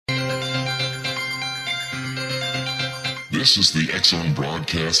This is the X-Zone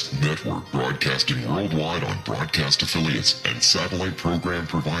Broadcast Network, broadcasting worldwide on broadcast affiliates and satellite program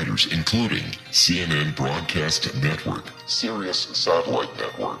providers, including CNN Broadcast Network, Sirius Satellite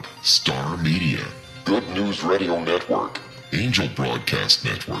Network, Star Media, Good News Radio Network, Angel Broadcast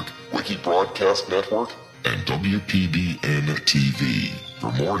Network, Wiki Broadcast Network, and WPBN TV.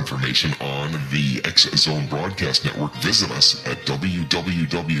 For more information on the X-Zone Broadcast Network, visit us at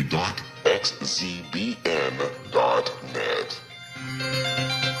www.xzbn.net.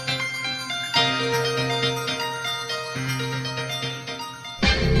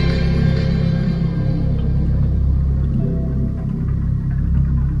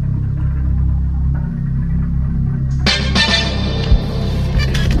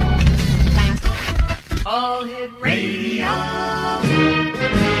 All Hit Radio.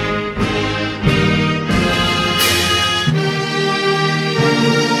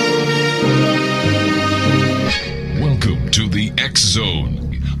 Welcome to the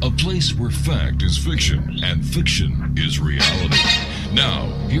X-Zone, a place where fact is fiction and fiction is reality. Now,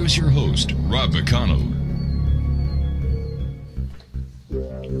 here's your host, Rob McConnell.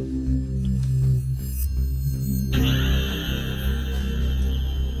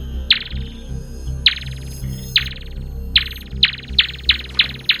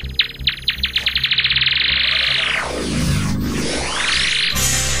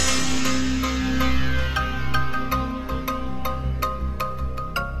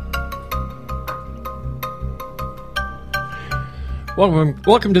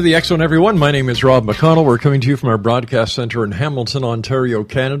 Welcome to the X-Zone, everyone. My name is Rob McConnell. We're coming to you from our broadcast center in Hamilton, Ontario,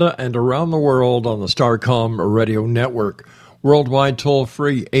 Canada, and around the world on the Starcom radio network. Worldwide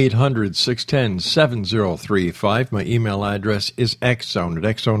toll-free, 800-610-7035. My email address is xzone at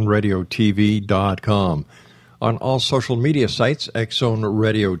xzoneradiotv.com. On all social media sites, X-Zone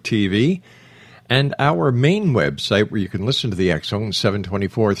Radio TV. And our main website where you can listen to the X-Zone,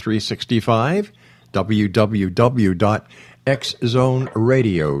 724-365,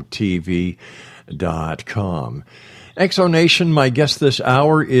 www.xzoneradiotv.com. X-Zone Nation, my guest this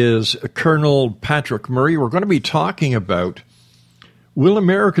hour is Colonel Patrick Murray. We're going to be talking about, will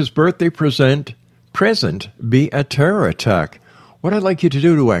America's birthday present be a terror attack? What I'd like you to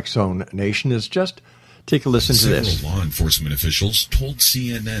do to X-Zone Nation is just take a listen to this. Several law enforcement officials told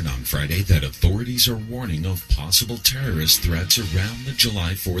CNN on Friday that authorities are warning of possible terrorist threats around the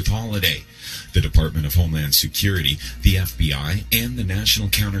July 4th holiday. The Department of Homeland Security, the FBI, and the National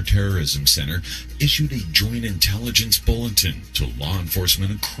Counterterrorism Center issued a joint intelligence bulletin to law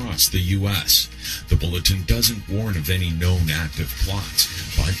enforcement across the U.S. The bulletin doesn't warn of any known active plots,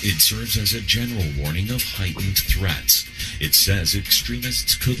 but it serves as a general warning of heightened threats. It says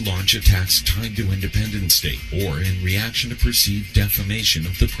extremists could launch attacks tied to Independence Day or in reaction to perceived defamation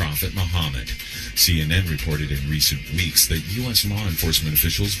of the Prophet Muhammad. CNN reported in recent weeks that U.S. law enforcement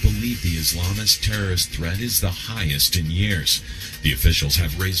officials believe the Islamist terrorist threat is the highest in years. The officials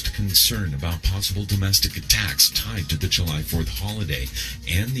have raised concern about possible domestic attacks tied to the July 4th holiday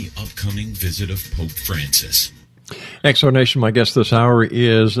and the upcoming visit of Pope Francis. X-Zone Nation, my guest this hour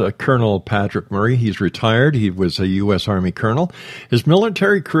is Colonel Patrick Murray. He's retired. He was a U.S. Army colonel. His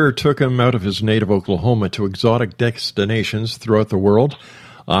military career took him out of his native Oklahoma to exotic destinations throughout the world,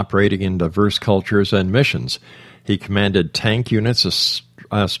 operating in diverse cultures and missions. He commanded tank units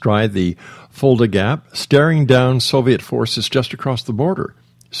astride the Fulda Gap, staring down Soviet forces just across the border.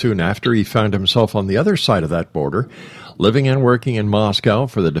 Soon after, he found himself on the other side of that border, living and working in Moscow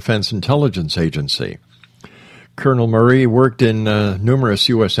for the Defense Intelligence Agency. Colonel Murray worked in numerous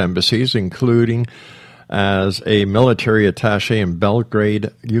U.S. embassies, including as a military attaché in Belgrade,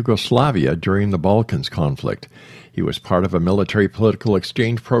 Yugoslavia, during the Balkans conflict. He was part of a military political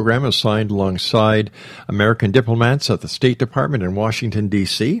exchange program assigned alongside American diplomats at the State Department in Washington,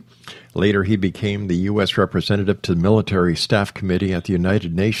 D.C. Later, he became the U.S. representative to the Military Staff Committee at the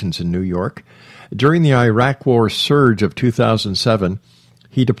United Nations in New York. During the Iraq War surge of 2007,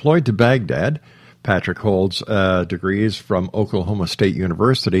 he deployed to Baghdad. Patrick holds degrees from Oklahoma State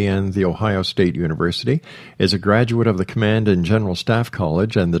University and The Ohio State University, is a graduate of the Command and General Staff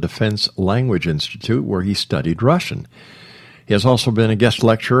College and the Defense Language Institute, where he studied Russian. He has also been a guest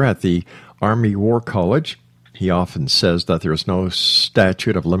lecturer at the Army War College. He often says that there is no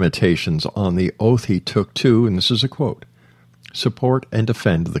statute of limitations on the oath he took to, and this is a quote, support and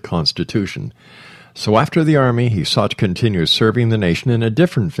defend the Constitution. So after the Army, he sought to continue serving the nation in a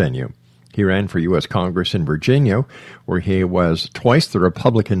different venue. He ran for U.S. Congress in Virginia, where he was twice the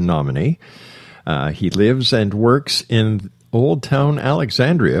Republican nominee. He lives and works in Old Town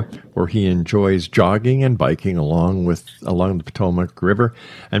Alexandria, where he enjoys jogging and biking along the Potomac River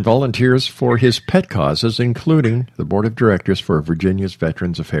and volunteers for his pet causes, including the Board of Directors for Virginia's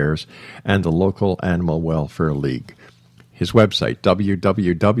Veterans Affairs and the local Animal Welfare League. His website,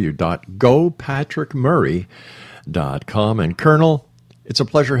 www.gopatrickmurray.com. And Colonel, it's a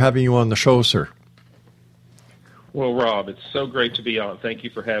pleasure having you on the show, sir. Well, Rob, it's so great to be on. Thank you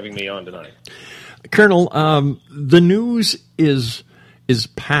for having me on tonight. Colonel, the news is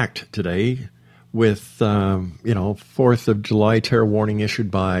packed today with 4th of July terror warning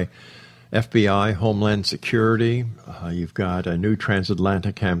issued by FBI, Homeland Security. You've got a new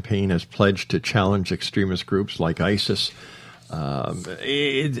transatlantic campaign has pledged to challenge extremist groups like ISIS.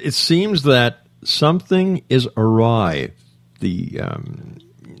 It seems that something is awry. The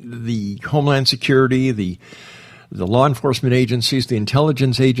Homeland Security, the law enforcement agencies, the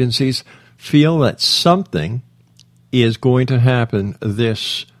intelligence agencies feel that something is going to happen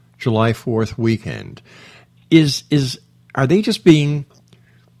this July 4th weekend. Are they just being,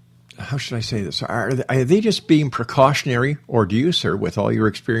 how should I say this? Are they just being precautionary, or do you, sir, with all your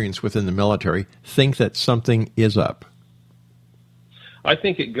experience within the military, think that something is up? I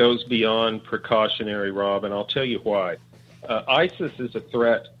think it goes beyond precautionary, Rob, and I'll tell you why. ISIS is a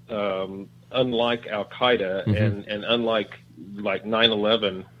threat unlike Al-Qaeda, and unlike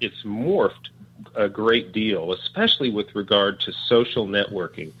 9/11, it's morphed a great deal, especially with regard to social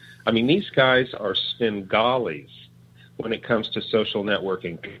networking. I mean, these guys are Svengalis when it comes to social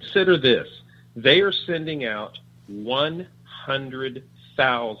networking. Consider this. They are sending out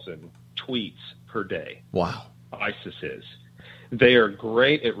 100,000 tweets per day. Wow. ISIS is. They are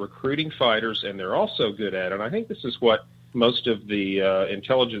great at recruiting fighters, and they're also good at, and I think this is what most of the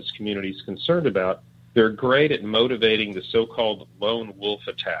intelligence community is concerned about, they're great at motivating the so-called lone wolf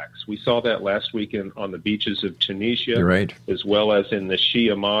attacks. We saw that last weekend on the beaches of Tunisia, right, as well as in the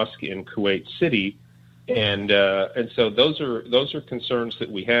Shia mosque in Kuwait City. And so those are concerns that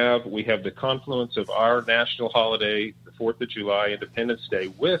we have. We have the confluence of our national holiday, the 4th of July, Independence Day,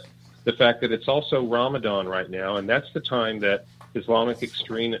 with the fact that it's also Ramadan right now, and that's the time that Islamic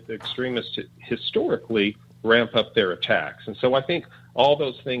extremists historically ramp up their attacks. And so I think all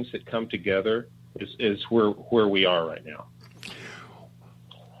those things that come together is where we are right now.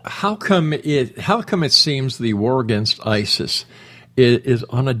 How come it seems the war against ISIS is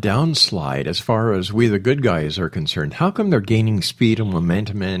on a downslide as far as we the good guys are concerned? How come they're gaining speed and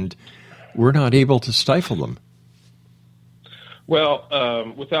momentum and we're not able to stifle them?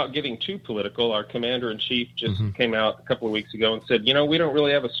 Well, without getting too political, our commander-in-chief just came out a couple of weeks ago and said, we don't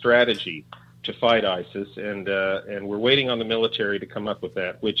really have a strategy to fight ISIS, and we're waiting on the military to come up with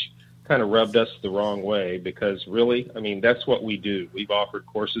that, which kind of rubbed us the wrong way because really, I mean, that's what we do. We've offered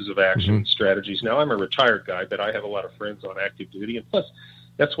courses of action, strategies. Now, I'm a retired guy, but I have a lot of friends on active duty, and plus,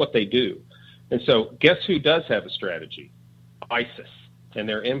 that's what they do. And so guess who does have a strategy? ISIS. And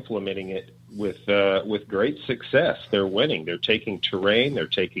they're implementing it with great success. They're winning. They're taking terrain. They're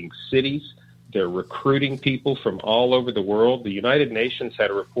taking cities. They're recruiting people from all over the world. The United Nations had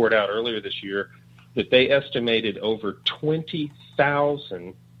a report out earlier this year that they estimated over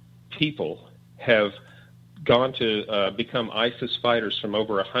 20,000 people have gone to become ISIS fighters from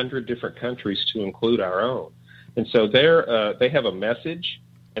over 100 different countries, to include our own. And so they have a message,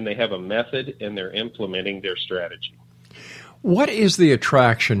 and they have a method, and they're implementing their strategy. What is the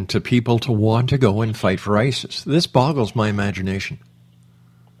attraction to people to want to go and fight for ISIS? This boggles my imagination.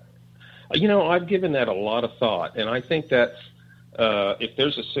 I've given that a lot of thought, and I think that's if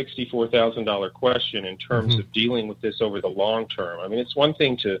there's a $64,000 question in terms of dealing with this over the long term. I mean, it's one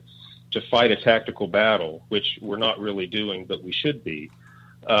thing to fight a tactical battle, which we're not really doing, but we should be.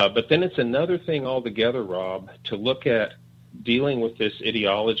 But then it's another thing altogether, Rob, to look at dealing with this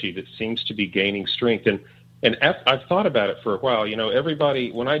ideology that seems to be gaining strength. And I've thought about it for a while.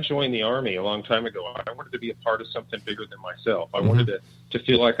 Everybody, when I joined the Army a long time ago, I wanted to be a part of something bigger than myself. I wanted to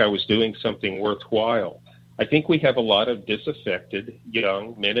feel like I was doing something worthwhile. I think we have a lot of disaffected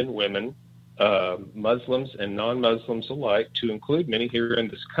young men and women, Muslims and non-Muslims alike, to include many here in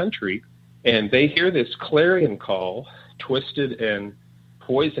this country, and they hear this clarion call, twisted and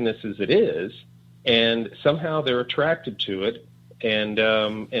poisonous as it is, and somehow they're attracted to it. And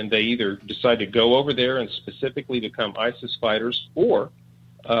they either decide to go over there and specifically become ISIS fighters, or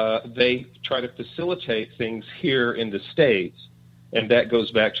they try to facilitate things here in the States. And that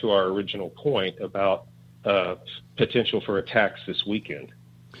goes back to our original point about potential for attacks this weekend.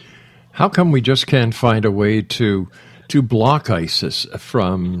 How come we just can't find a way to block ISIS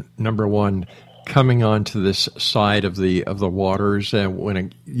from, number one, coming onto this side of the waters and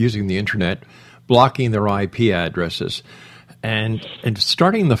when using the internet, blocking their IP addresses? and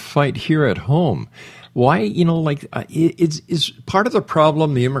starting the fight here at home. Why, is part of the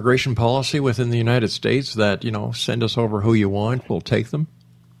problem the immigration policy within the United States that, send us over who you want, we'll take them?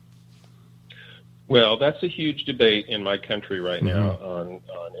 Well, that's a huge debate in my country right now on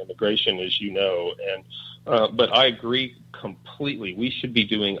immigration, as you know. And but I agree completely. We should be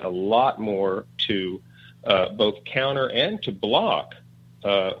doing a lot more to both counter and to block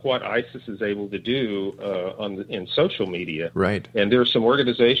what ISIS is able to do in social media. Right. And there are some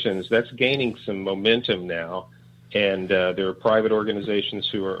organizations that's gaining some momentum now. And there are private organizations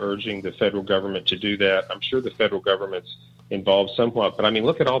who are urging the federal government to do that. I'm sure the federal government's involved somewhat. But, I mean,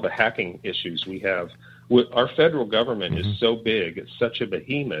 look at all the hacking issues we have. Our federal government is so big, it's such a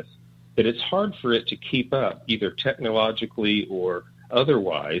behemoth, that it's hard for it to keep up, either technologically or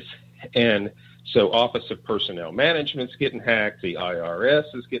otherwise. And so Office of Personnel Management's getting hacked, the IRS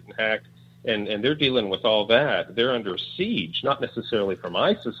is getting hacked, and they're dealing with all that. They're under siege, not necessarily from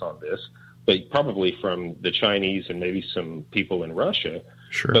ISIS on this, but probably from the Chinese and maybe some people in Russia.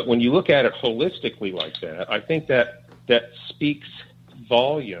 Sure. But when you look at it holistically like that, I think that speaks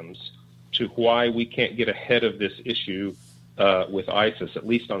volumes to why we can't get ahead of this issue with ISIS, at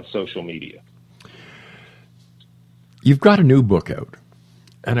least on social media. You've got a new book out,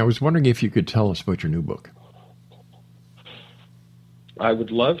 and I was wondering if you could tell us about your new book. I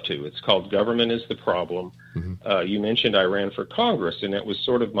would love to. It's called Government is the Problem. You mentioned I ran for Congress, and it was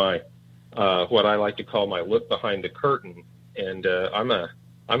sort of my what I like to call my look behind the curtain. And I'm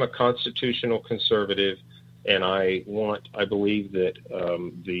a constitutional conservative, and I believe that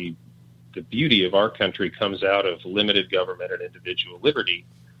the beauty of our country comes out of limited government and individual liberty,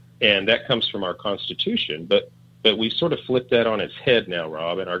 and that comes from our Constitution. But we've sort of flipped that on its head now,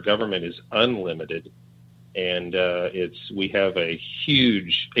 Rob, and our government is unlimited, and we have a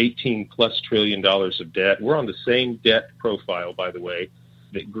huge $18+ trillion of debt. We're on the same debt profile, by the way,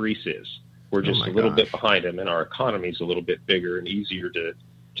 that Greece is. We're just a little bit behind them, and our economy is a little bit bigger and easier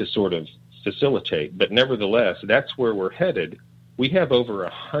to sort of facilitate. But nevertheless, that's where we're headed. We have over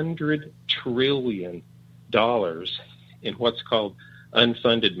 $100 trillion in what's called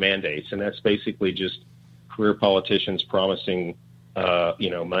unfunded mandates, and that's basically just career politicians promising,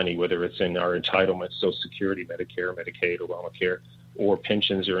 money, whether it's in our entitlements, Social Security, Medicare, Medicaid, Obamacare, or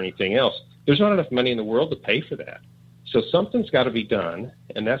pensions or anything else. There's not enough money in the world to pay for that. So something's got to be done,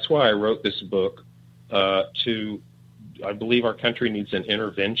 and that's why I wrote this book. I believe our country needs an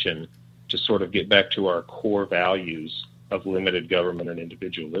intervention to sort of get back to our core values of limited government and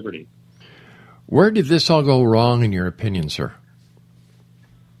individual liberty. Where did this all go wrong, in your opinion, sir?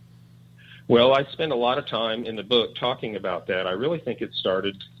 Well, I spend a lot of time in the book talking about that. I really think it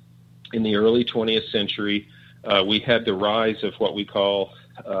started in the early 20th century. We had the rise of what we call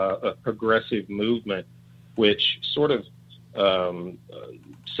a progressive movement, which sort of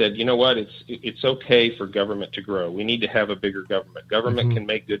said, you know what, it's okay for government to grow. We need to have a bigger government. Government can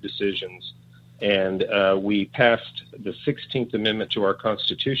make good decisions. And we passed the 16th Amendment to our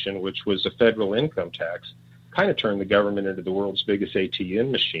Constitution, which was a federal income tax, kind of turned the government into the world's biggest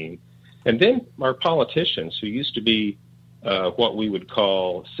ATM machine. And then our politicians, who used to be what we would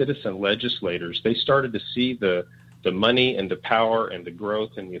call citizen legislators, they started to see the money and the power and the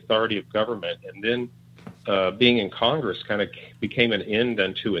growth and the authority of government. And then being in Congress kind of became an end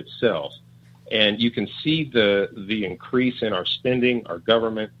unto itself. And you can see the increase in our spending, our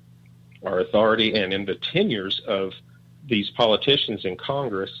government, our authority, and in the tenures of these politicians in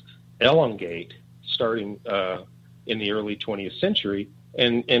Congress elongate starting in the early 20th century.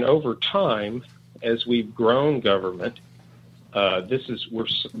 And over time, as we've grown government, we're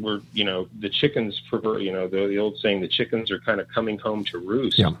the chickens, the old saying, the chickens are kind of coming home to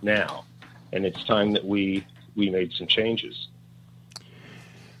roost now. And it's time that we made some changes.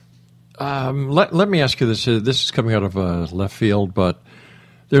 Let me ask you this. This is coming out of left field, but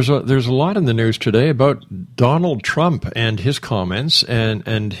there's a lot in the news today about Donald Trump and his comments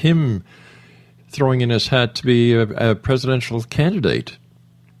and him throwing in his hat to be a presidential candidate.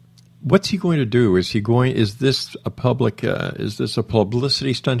 What's he going to do? Is this a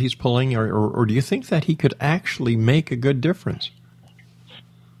publicity stunt he's pulling, or do you think that he could actually make a good difference?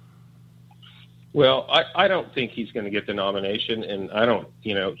 Well, I don't think he's going to get the nomination, and I don't,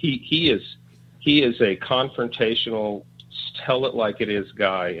 he is a confrontational, tell it like it is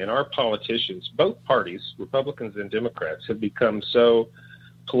guy, and our politicians, both parties, Republicans and Democrats, have become so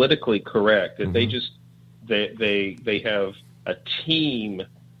politically correct that they have a team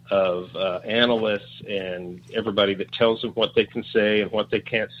of analysts and everybody that tells them what they can say and what they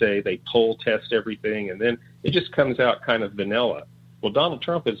can't say. They poll test everything, and then it just comes out kind of vanilla. Well, Donald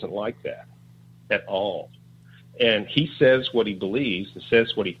Trump isn't like that at all. And he says what he believes and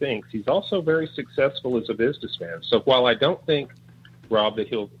says what he thinks. He's also very successful as a businessman. So while I don't think, Rob, that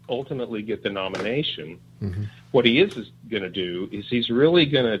he'll ultimately get the nomination, what he is going to do is he's really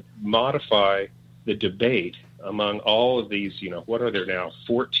going to modify the debate among all of these, what are there now,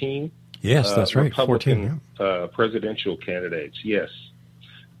 14? Yes, that's right, Republican 14, presidential candidates. Yes.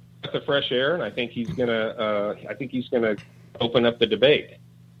 The fresh air, and I think he's going to open up the debate.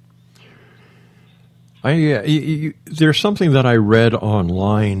 There's something that I read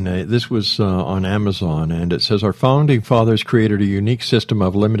online. This was on Amazon, and it says, our founding fathers created a unique system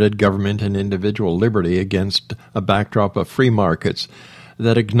of limited government and individual liberty against a backdrop of free markets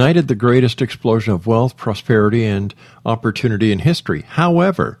that ignited the greatest explosion of wealth, prosperity, and opportunity in history.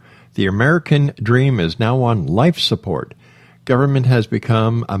 However, the American dream is now on life support. Government has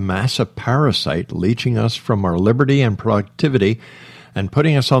become a massive parasite, leeching us from our liberty and productivity and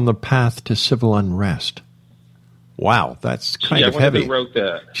putting us on the path to civil unrest. Wow, that's kind of heavy. Who wrote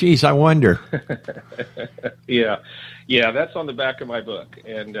that? Geez, I wonder. Yeah, that's on the back of my book,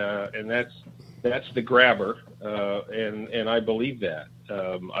 and that's the grabber, and I believe that.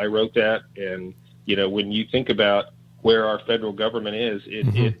 I wrote that, and when you think about where our federal government is,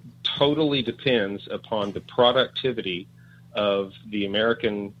 it totally depends upon the productivity of the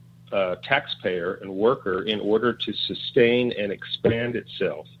American taxpayer and worker in order to sustain and expand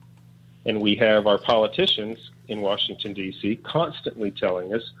itself. And we have our politicians in Washington, D.C. constantly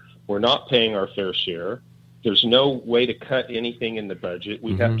telling us we're not paying our fair share. There's no way to cut anything in the budget.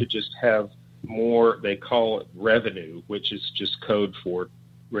 We have to just have more, they call it revenue, which is just code for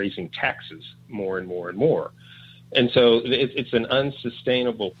raising taxes more and more and more. And so it's an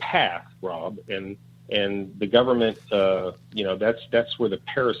unsustainable path, Rob, and the government, that's where the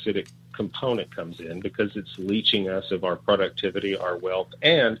parasitic component comes in, because it's leeching us of our productivity, our wealth,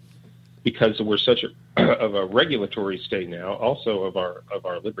 and because we're such of a regulatory state now, also of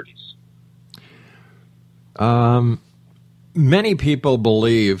our liberties. Many people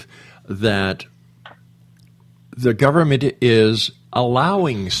believe that the government is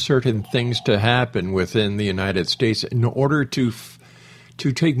allowing certain things to happen within the United States in order to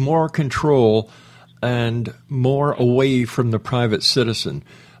take more control and more away from the private citizen.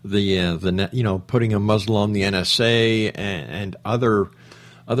 Putting a muzzle on the NSA and other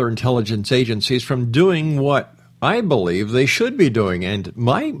intelligence agencies from doing what I believe they should be doing. And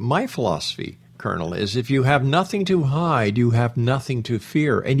my philosophy, Colonel, is if you have nothing to hide, you have nothing to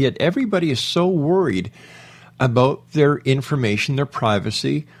fear. And yet everybody is so worried about their information, their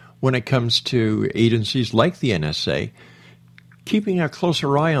privacy, when it comes to agencies like the NSA, keeping a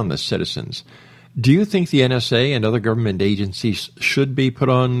closer eye on the citizens. Do you think the NSA and other government agencies should be put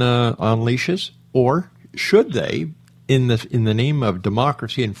on leashes, or should they, in the name of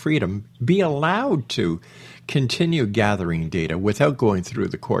democracy and freedom, be allowed to continue gathering data without going through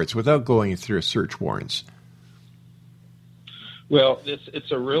the courts, without going through search warrants? Well,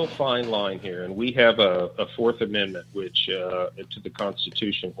 it's a real fine line here, and we have a Fourth Amendment which to the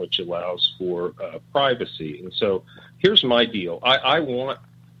Constitution which allows for privacy. And so here's my deal. I want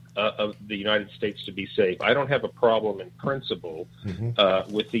of the United States to be safe. I don't have a problem in principle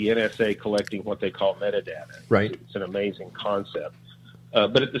with the NSA collecting what they call metadata. Right. It's an amazing concept.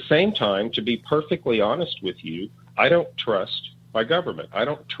 But at the same time, to be perfectly honest with you, I don't trust my government. I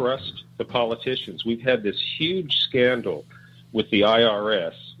don't trust the politicians. We've had this huge scandal with the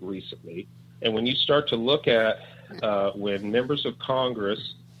IRS recently. And when you start to look at when members of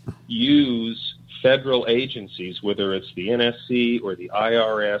Congress use federal agencies, whether it's the NSC or the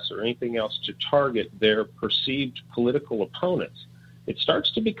IRS or anything else, to target their perceived political opponents, it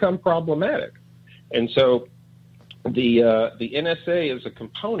starts to become problematic. And so the NSA is a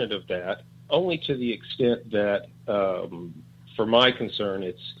component of that, only to the extent that, for my concern,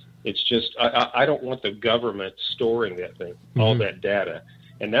 it's just I don't want the government storing that thing, all that data.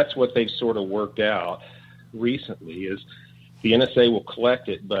 And that's what they've sort of worked out recently, is the NSA will collect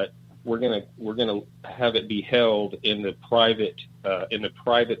it, but we're gonna have it be held in the private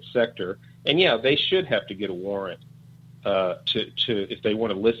sector. And yeah, they should have to get a warrant to if they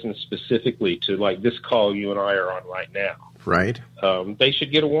want to listen specifically to, like, this call you and I are on right now. Right. They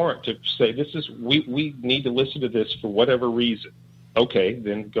should get a warrant to say, this is we need to listen to this for whatever reason. Okay,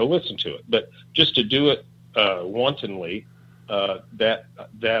 then go listen to it. But just to do it wantonly, that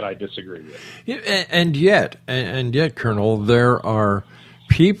I disagree with. And yet, Colonel, there are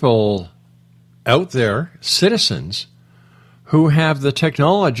people out there, citizens, who have the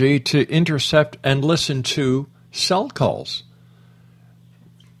technology to intercept and listen to cell calls.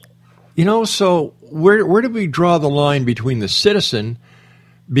 So where do we draw the line between the citizen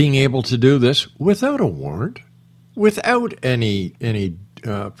being able to do this without a warrant without any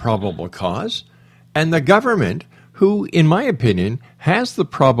probable cause, and the government, who, in my opinion, has the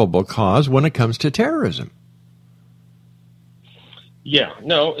probable cause when it comes to terrorism. Yeah,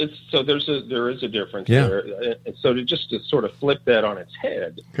 no, there is a difference there. So to sort of flip that on its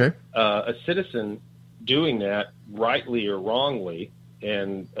head, okay. A citizen doing that rightly or wrongly,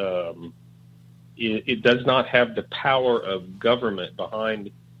 and it does not have the power of government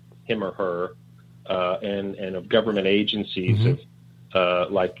behind him or her, and of government agencies.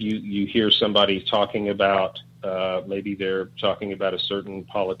 Mm-hmm. Like you hear somebody talking about, maybe they're talking about a certain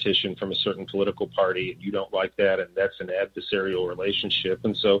politician from a certain political party, and you don't like that, and that's an adversarial relationship.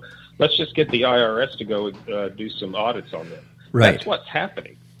 And so let's just get the IRS to go do some audits on them. Right. That's what's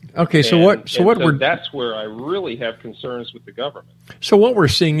happening. Okay, that's where I really have concerns with the government. So what we're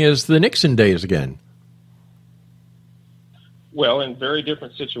seeing is the Nixon days again. Well, in very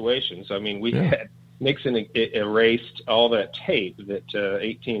different situations. I mean, we had Nixon erased all that tape, that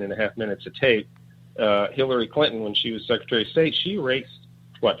 18 and a half minutes of tape. Hillary Clinton, when she was Secretary of State, she erased,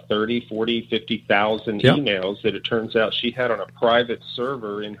 30, 40, 50,000 emails that it turns out she had on a private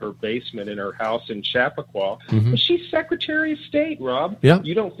server in her basement in her house in Chappaqua. Mm-hmm. But she's Secretary of State, Rob. Yeah.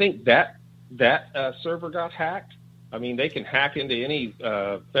 You don't think that server got hacked? I mean, they can hack into any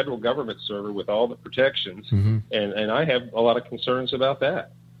federal government server with all the protections, mm-hmm. and I have a lot of concerns about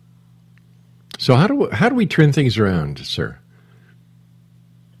that. So how do we turn things around, sir?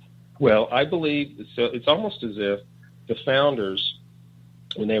 Well, I believe it's almost as if the founders,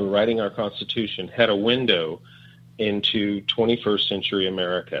 when they were writing our Constitution, had a window into 21st century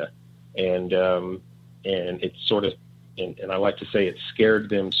America, and it sort of, and I like to say it scared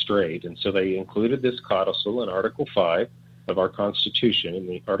them straight, and so they included this codicil in Article 5 of our Constitution, and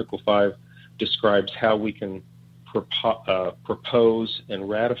the Article 5 describes how we can propose and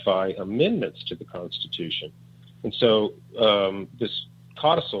ratify amendments to the Constitution. And so this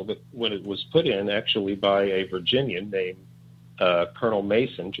codicil, that when it was put in actually by a Virginian named Colonel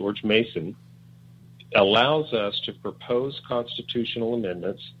Mason, George Mason, allows us to propose constitutional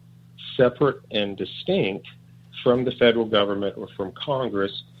amendments separate and distinct from the federal government or from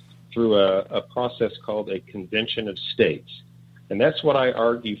Congress through a process called a convention of states. And that's what I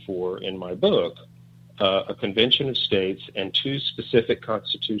argue for in my book, a convention of states and two specific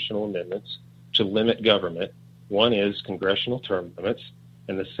constitutional amendments to limit government. One is congressional term limits,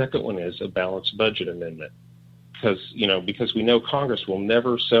 and the second one is a balanced budget amendment. Because we know Congress will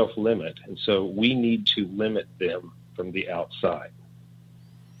never self-limit, and so we need to limit them from the outside.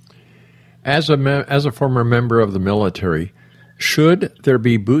 As a former member of the military, should there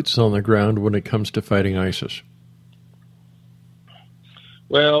be boots on the ground when it comes to fighting ISIS?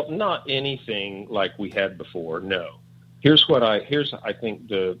 Well, not anything like we had before. No. Here's I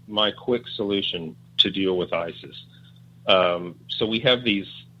think my quick solution to deal with ISIS. So we have these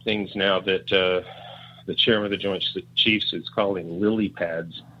things now that the chairman of the Joint Chiefs is calling lily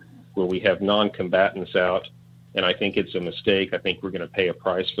pads, where we have non-combatants out, and I think it's a mistake. I think we're going to pay a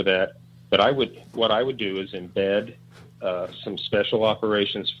price for that. But what I would do is embed some special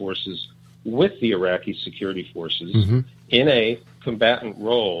operations forces with the Iraqi security forces mm-hmm. in a combatant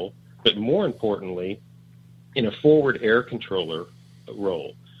role, but more importantly, in a forward air controller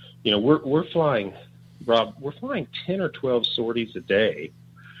role. We're flying, Rob, 10 or 12 sorties a day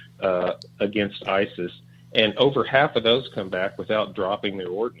against ISIS, and over half of those come back without dropping their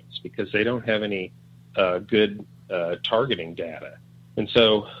ordnance because they don't have any good targeting data. And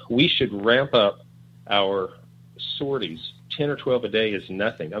so we should ramp up our sorties. 10 or 12 a day is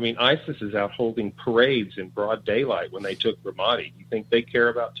nothing. I mean, ISIS is out holding parades in broad daylight when they took Ramadi. You think they care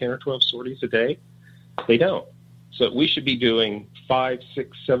about 10 or 12 sorties a day? They don't. So we should be doing 500,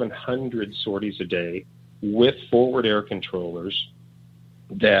 600, 700 sorties a day with forward air controllers.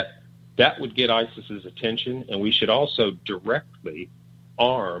 That would get ISIS's attention, and we should also directly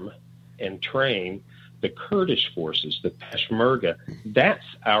arm and train the Kurdish forces, the Peshmerga. That's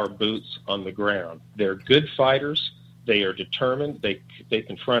our boots on the ground. They're good fighters. They are determined. They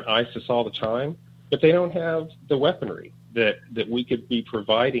confront ISIS all the time, but they don't have the weaponry that we could be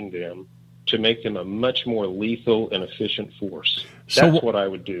providing them to make them a much more lethal and efficient force. That's what I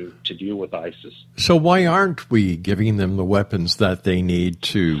would do to deal with ISIS. So why aren't we giving them the weapons that they need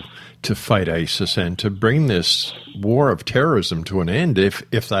to fight ISIS and to bring this war of terrorism to an end,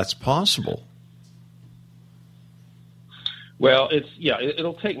 if that's possible? Well,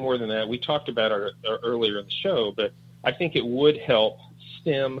 it'll take more than that. We talked about it earlier in the show, but I think it would help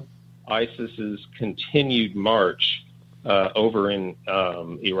stem ISIS's continued march over in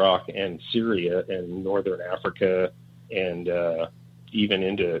Iraq and Syria and northern Africa and even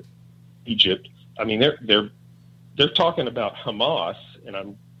into Egypt. I mean, they're talking about Hamas, and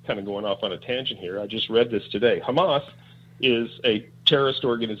I'm kind of going off on a tangent here. I just read this today. Hamas is a terrorist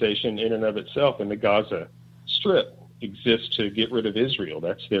organization in and of itself, and the Gaza Strip exists to get rid of Israel.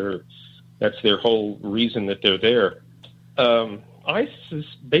 That's their whole reason that they're there. ISIS is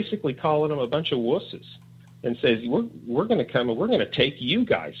basically calling them a bunch of wusses and says, we're going to come and we're going to take you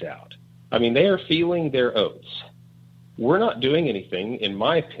guys out. I mean, they are feeling their oats. We're not doing anything, in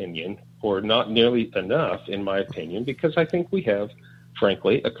my opinion, or not nearly enough, in my opinion, because I think we have,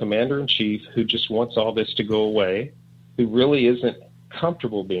 frankly, a commander-in-chief who just wants all this to go away, who really isn't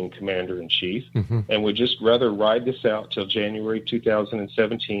comfortable being commander-in-chief, and would just rather ride this out till January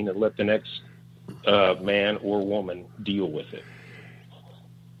 2017 and let the next man or woman deal with it.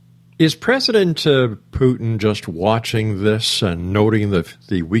 Is President Putin just watching this and noting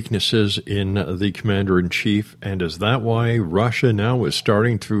the weaknesses in the commander-in-chief, and is that why Russia now is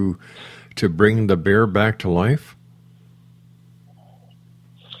starting to bring the bear back to life?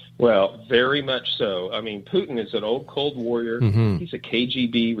 Well, very much so. I mean, Putin is an old Cold Warrior. He's a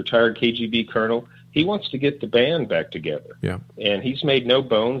retired KGB colonel. He wants to get the band back together. Yeah. And he's made no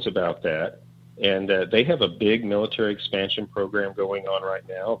bones about that. And they have a big military expansion program going on right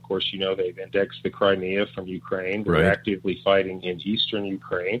now. Of course, you know, they've annexed the Crimea from Ukraine. They're actively fighting in eastern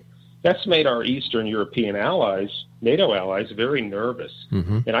Ukraine. That's made our Eastern European allies, NATO allies, very nervous.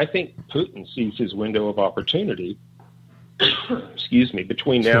 And I think Putin sees his window of opportunity, excuse me,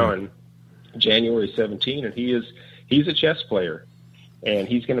 between now and January 17, and he's a chess player, and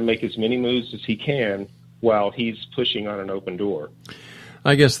he's going to make as many moves as he can while he's pushing on an open door.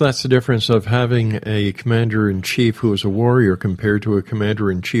 I guess that's the difference of having a commander-in-chief who is a warrior compared to a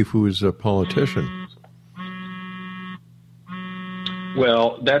commander-in-chief who is a politician.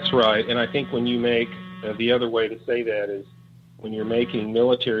 Well, that's right. And I think when you make, the other way to say that is when you're making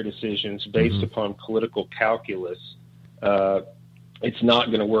military decisions based upon political calculus, it's not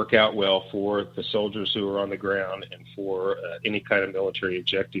going to work out well for the soldiers who are on the ground and for any kind of military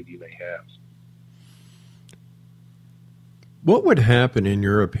objective you may have. What would happen, in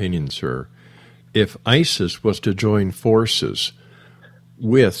your opinion, sir, if ISIS was to join forces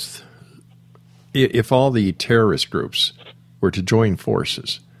with, if all the terrorist groups were to join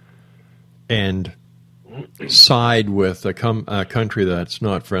forces and side with a country that's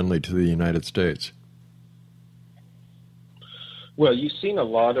not friendly to the United States? Well, you've seen a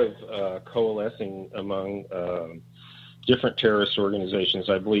lot of coalescing among different terrorist organizations.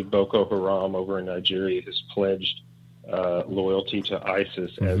 I believe Boko Haram over in Nigeria has pledged loyalty to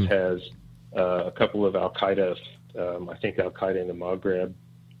ISIS, as has a couple of Al-Qaeda, I think Al-Qaeda in the Maghreb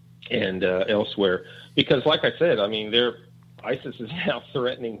and elsewhere. Because, like I said, I mean, ISIS is now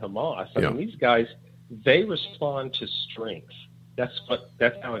threatening Hamas. I mean, these guys, they respond to strength. That's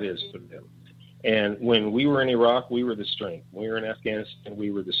how it is for them. And when we were in Iraq, we were the strength. When we were in Afghanistan,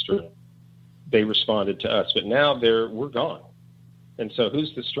 we were the strength. They responded to us. But now we're gone. And so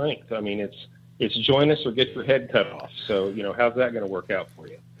who's the strength? I mean, it's join us or get your head cut off. So, you know, how's that going to work out for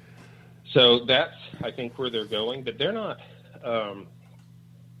you? So that's, I think, where they're going. But they're not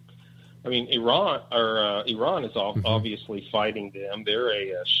I mean, Iran is obviously fighting them. They're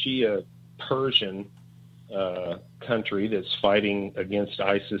a Shia Persian country that's fighting against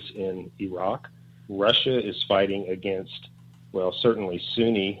ISIS in Iraq. Russia is fighting against, well, certainly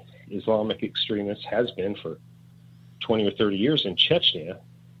Sunni Islamic extremists, has been for 20 or 30 years in Chechnya.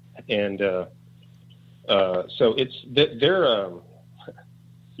 And so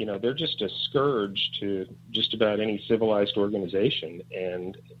they're just a scourge to just about any civilized organization.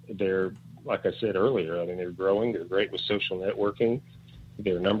 And they're, like I said earlier, I mean, they're growing. They're great with social networking.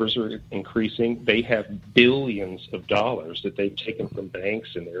 Their numbers are increasing. They have billions of dollars that they've taken from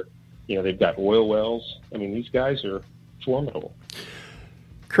banks, and they've got oil wells. I mean, these guys are formidable.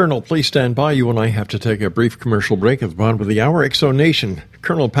 Colonel, please stand by. You and I have to take a brief commercial break at the bottom of the hour. Exo Nation,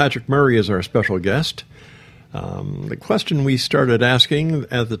 Colonel Patrick Murray is our special guest. The question we started asking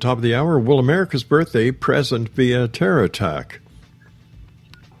at the top of the hour, will America's birthday present be a terror attack?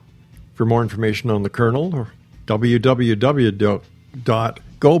 For more information on the Colonel,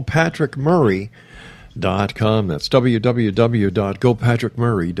 www.gopatrickmurray.com. That's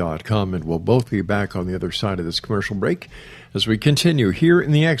www.gopatrickmurray.com. And we'll both be back on the other side of this commercial break as we continue here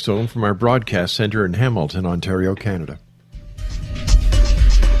in the X Zone from our broadcast center in Hamilton, Ontario, Canada.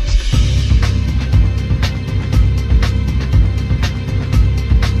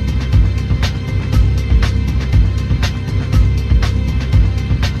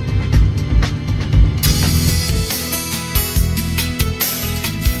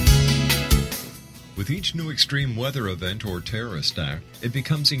 With With each new extreme weather event or terrorist act, it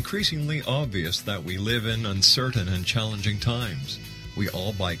becomes increasingly obvious that we live in uncertain and challenging times. We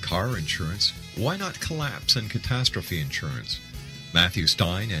all buy car insurance. Why not collapse and catastrophe insurance? Matthew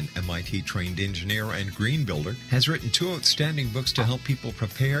Stein, an MIT-trained engineer and green builder, has written 2 outstanding books to help people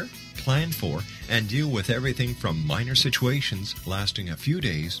prepare, plan for, and deal with everything from minor situations lasting a few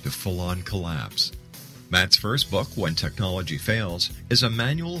days to full-on collapse. Matt's first book, When Technology Fails, is a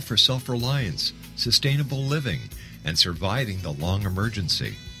manual for self-reliance, sustainable living, and surviving the long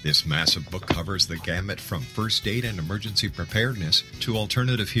emergency. This massive book covers the gamut from first aid and emergency preparedness to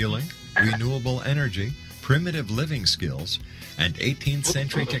alternative healing, renewable energy, primitive living skills, and 18th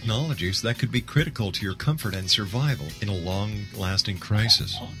century technologies that could be critical to your comfort and survival in a long-lasting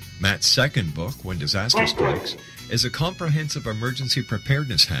crisis. Matt's second book, When Disaster Strikes, is a comprehensive emergency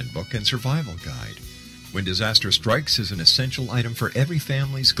preparedness handbook and survival guide. When Disaster Strikes is an essential item for every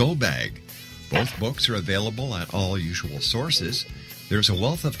family's go bag. Both books are available at all usual sources. There's a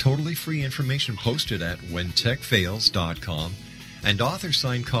wealth of totally free information posted at whentechfails.com, and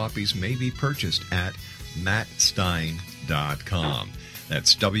author-signed copies may be purchased at mattstein.com.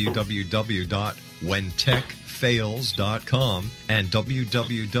 That's www.whentechfails.com and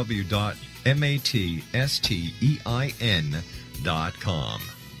www.mattstein.com.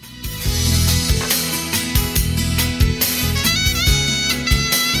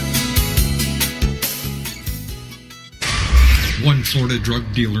 One Florida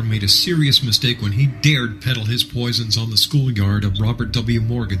drug dealer made a serious mistake when he dared peddle his poisons on the schoolyard of Robert W.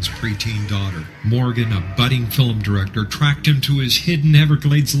 Morgan's preteen daughter. Morgan, a budding film director, tracked him to his hidden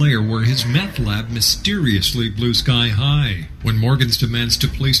Everglades lair where his meth lab mysteriously blew sky high. When Morgan's demands to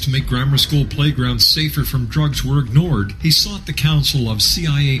police to make grammar school playgrounds safer from drugs were ignored, he sought the counsel of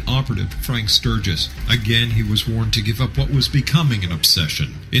CIA operative Frank Sturgis. Again, he was warned to give up what was becoming an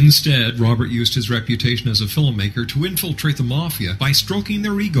obsession. Instead, Robert used his reputation as a filmmaker to infiltrate the mafia by stroking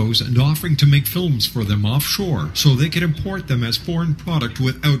their egos and offering to make films for them offshore so they could import them as foreign product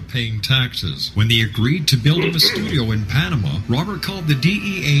without paying taxes. When they agreed to build him a studio in Panama, Robert called the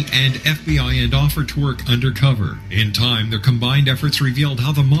DEA and FBI and offered to work undercover. In time, their combined efforts revealed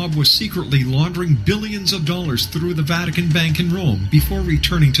how the mob was secretly laundering billions of dollars through the Vatican Bank in Rome before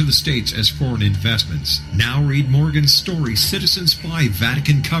returning to the States as foreign investments. Now read Morgan's story, Citizen Spy,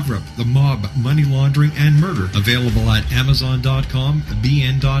 Vatican Cover-Up, The Mob, Money Laundering, and Murder, available at Amazon.com,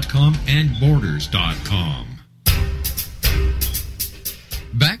 BN.com, and Borders.com.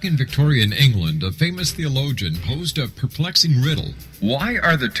 Back in Victorian England, a famous theologian posed a perplexing riddle. Why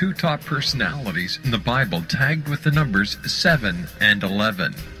are the 2 top personalities in the Bible tagged with the numbers 7 and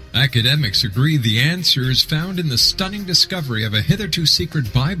 11? Academics agree the answer is found in the stunning discovery of a hitherto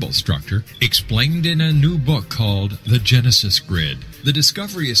secret Bible structure explained in a new book called The Genesis Grid. The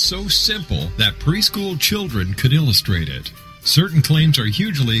discovery is so simple that preschool children could illustrate it. Certain claims are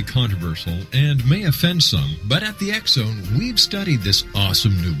hugely controversial and may offend some, but at the X Zone, we've studied this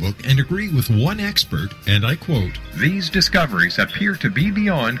awesome new book and agree with one expert, and I quote, "These discoveries appear to be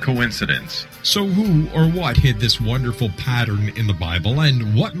beyond coincidence." So who or what hid this wonderful pattern in the Bible,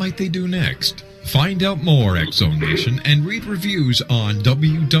 and what might they do next? Find out more, X Zone Nation, and read reviews on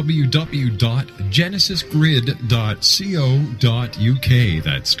www.genesisgrid.co.uk.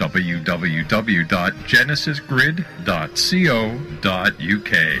 That's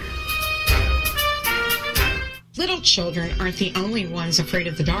www.genesisgrid.co.uk. Little children aren't the only ones afraid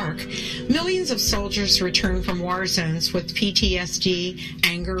of the dark. Millions of soldiers return from war zones with PTSD,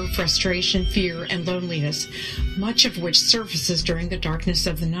 anger, frustration, fear, and loneliness, much of which surfaces during the darkness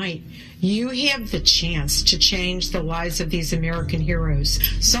of the night. You have the chance to change the lives of these American heroes.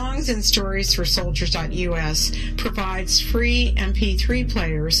 Songs and Stories for Soldiers.us provides free MP3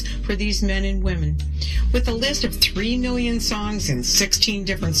 players for these men and women. With a list of 3 million songs in 16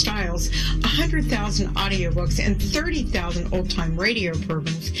 different styles, 100,000 audiobooks, and 30,000 old-time radio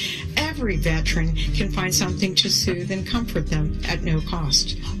programs, every veteran can find something to soothe and comfort them at no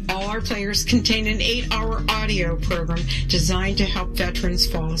cost. All our players contain an 8-hour audio program designed to help veterans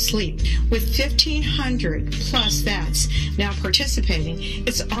fall asleep. With 1,500 plus vets now participating,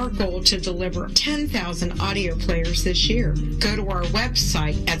 it's our goal to deliver 10,000 audio players this year. Go to our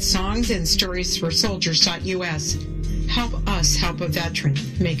website at songsandstoriesforsoldiers.us. Help us help a veteran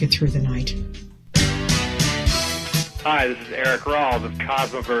make it through the night. Hi, this is Eric Rawls of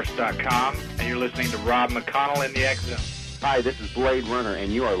Cosmoverse.com, and you're listening to Rob McConnell in the X Zone. Hi, this is Blade Runner,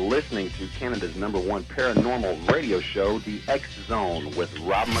 and you are listening to Canada's #1 paranormal radio show, The X Zone, with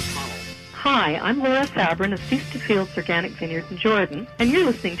Rob McConnell. Hi, I'm Laura Sabrin of Feast to Fields Organic Vineyards in Jordan, and you're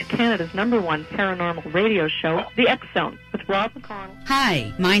listening to Canada's #1 paranormal radio show, The X Zone, with Rob McConnell.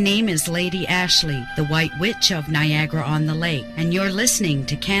 Hi, my name is Lady Ashley, the White Witch of Niagara-on-the-Lake, and you're listening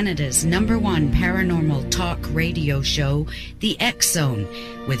to Canada's #1 paranormal talk radio show, The X Zone,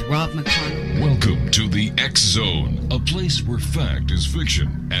 with Rob McConnell. Welcome to The X Zone, a place where fact is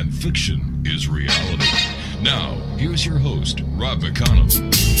fiction and fiction is reality. Now, here's your host, Rob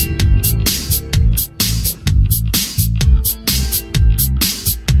McConnell.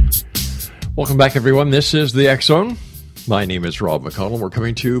 Welcome back, everyone. This is the X Zone. My name is Rob McConnell. We're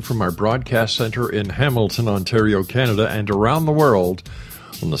coming to you from our broadcast center in Hamilton, Ontario, Canada, and around the world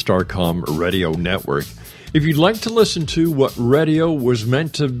on the Starcom Radio Network. If you'd like to listen to what radio was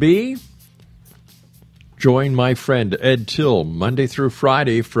meant to be, join my friend Ed Till Monday through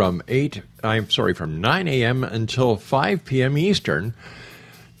Friday from 9 a.m. until 5 p.m. Eastern,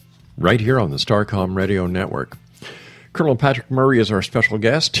 right here on the Starcom Radio Network. Colonel Patrick Murray is our special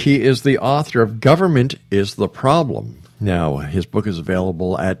guest. He is the author of Government is the Problem. Now, his book is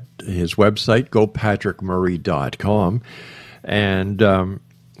available at his website, gopatrickmurray.com. And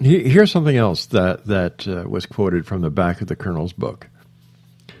here's something else that was quoted from the back of the Colonel's book.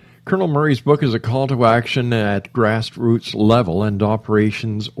 Colonel Murray's book is a call to action at grassroots level and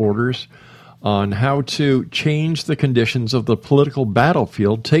operations orders on how to change the conditions of the political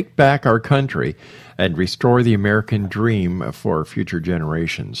battlefield, take back our country, and restore the American dream for future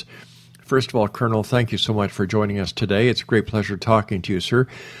generations. First of all, Colonel, thank you so much for joining us today. It's a great pleasure talking to you, sir.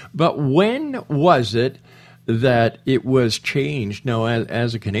 But when was it that it was changed? Now,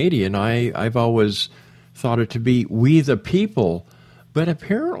 as a Canadian, I've always thought it to be we the people, but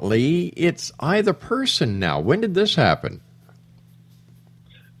apparently it's I the person now. When did this happen?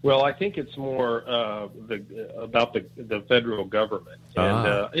 Well, I think it's more about the federal government,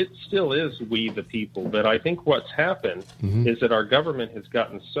 and it still is we the people. But I think what's happened is that our government has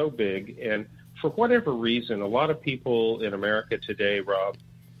gotten so big, and for whatever reason, a lot of people in America today, Rob,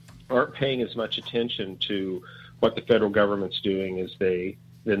 aren't paying as much attention to what the federal government's doing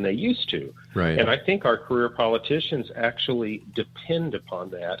than they used to. Right. And I think our career politicians actually depend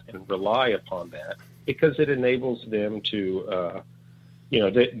upon that and rely upon that because it enables them to.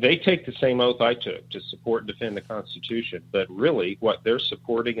 They take the same oath I took to support and defend the Constitution, but really what they're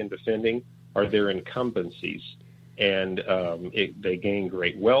supporting and defending are their incumbencies. And they gain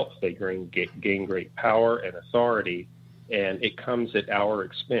great wealth, they gain great power and authority, and it comes at our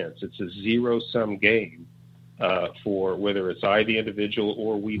expense. It's a zero-sum game for whether it's I, the individual,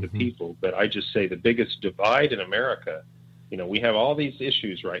 or we, the people. But I just say the biggest divide in America, we have all these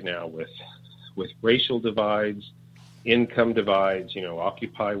issues right now with racial divides, income divides,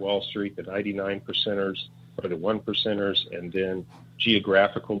 Occupy Wall Street, the 99%ers or the 1%ers, and then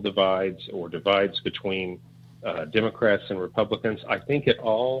geographical divides or divides between Democrats and Republicans. I think it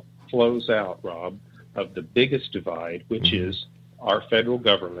all flows out, Rob, of the biggest divide, which is our federal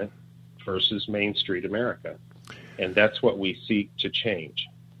government versus Main Street America. And that's what we seek to change.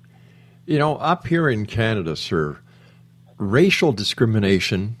 Up here in Canada, sir, racial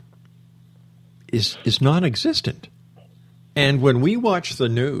discrimination is non-existent. And when we watch the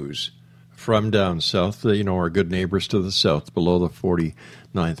news from down south, our good neighbors to the south below the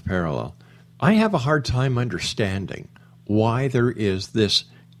 49th parallel, I have a hard time understanding why there is this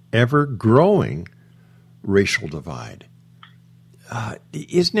ever-growing racial divide.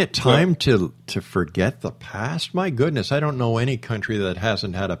 Isn't it time to forget the past? My goodness, I don't know any country that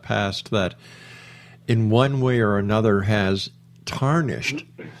hasn't had a past that in one way or another has tarnished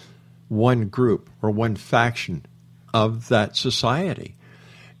one group or one faction of that society.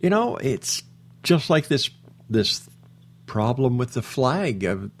 It's just like this problem with the flag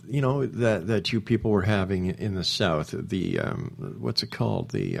of that you people were having in the South. The what's it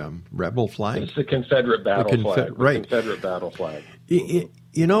called? The rebel flag. It's the Confederate battle flag. Right. The Confederate battle flag. It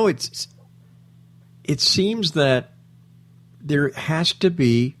seems that there has to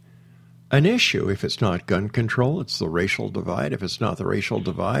be an issue. If it's not gun control, it's the racial divide. If it's not the racial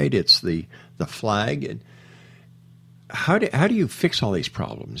divide, it's the flag. And how do you fix all these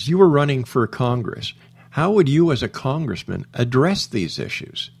problems? You were running for Congress. How would you, as a congressman, address these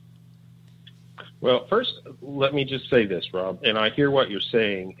issues? Well, first, let me just say this, Rob, and I hear what you're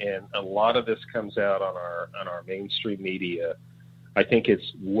saying, and a lot of this comes out on our mainstream media. I think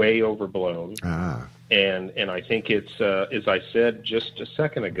it's way overblown, and I think it's, as I said just a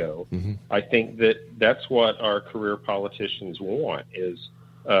second ago, I think that's what our career politicians want is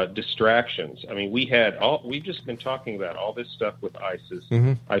distractions. I mean, we've just been talking about all this stuff with ISIS.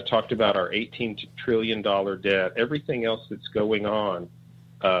 I talked about our $18 trillion debt, everything else that's going on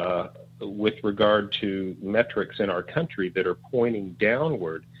with regard to metrics in our country that are pointing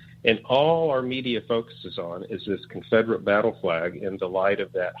downward. And all our media focuses on is this Confederate battle flag in the light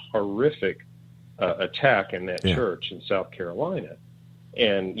of that horrific attack in that church in South Carolina.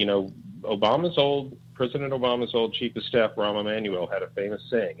 And, President Obama's old Chief of Staff, Rahm Emanuel, had a famous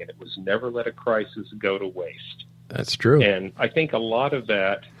saying, and it was never let a crisis go to waste. That's true. And I think a lot of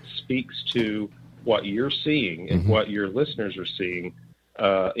that speaks to what you're seeing and what your listeners are seeing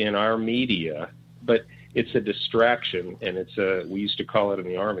in our media. But it's a distraction, and we used to call it in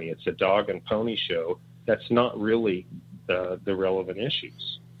the Army, it's a dog and pony show. That's not really the relevant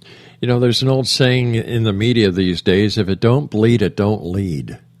issues. There's an old saying in the media these days, if it don't bleed, it don't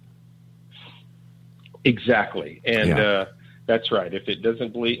lead. Exactly. And that's right. If it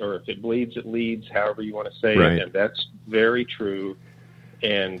doesn't bleed, or if it bleeds, it leads, however you want to say it. And that's very true.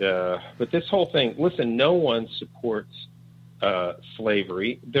 And but this whole thing, listen, no one supports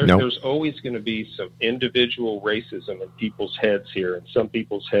slavery. There's always going to be some individual racism in people's heads here, and some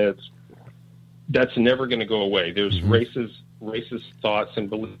people's heads. That's never going to go away. There's racist thoughts and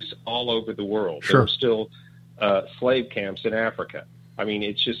beliefs all over the world. Sure. There are still slave camps in Africa. I mean,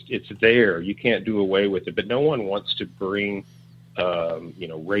 it's there. You can't do away with it. But no one wants to bring,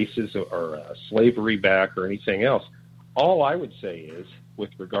 racism or slavery back or anything else. All I would say is, with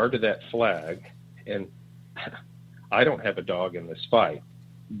regard to that flag, and I don't have a dog in this fight,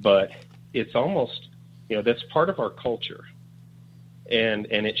 but it's almost, that's part of our culture. And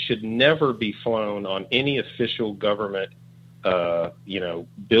it should never be flown on any official government,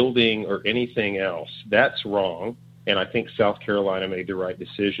 building or anything else. That's wrong. And I think South Carolina made the right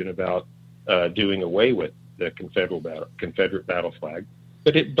decision about doing away with the Confederate battle flag.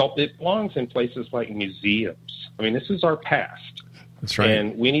 But it belongs in places like museums. I mean, this is our past. That's right.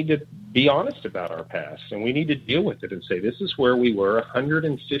 And we need to be honest about our past, and we need to deal with it and say, this is where we were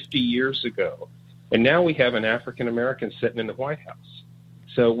 150 years ago. And now we have an African American sitting in the White House.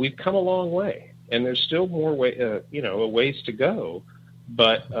 So we've come a long way, and there's still more ways to go.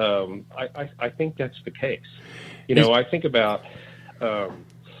 But I think that's the case. I think about the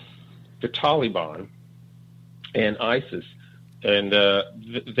Taliban and ISIS, and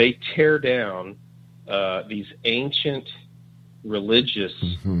they tear down these ancient religious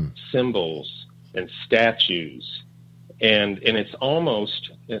symbols and statues, and it's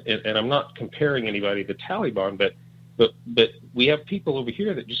almost, and I'm not comparing anybody to the Taliban, but we have people over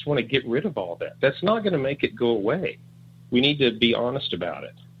here that just want to get rid of all that. That's not going to make it go away. We need to be honest about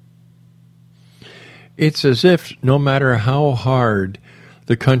it. It's as if no matter how hard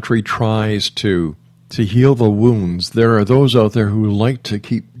the country tries to heal the wounds, there are those out there who like to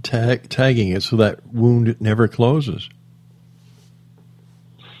keep tagging it so that wound never closes.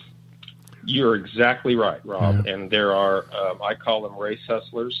 You're exactly right, Rob. Yeah. And there are, I call them race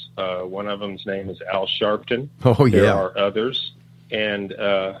hustlers. One of them's name is Al Sharpton. Oh, yeah. There are others. And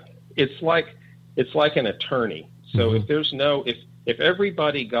it's like an attorney. So if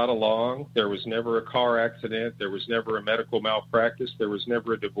everybody got along, there was never a car accident, there was never a medical malpractice, there was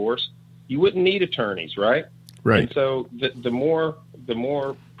never a divorce, you wouldn't need attorneys, right? Right. And so the more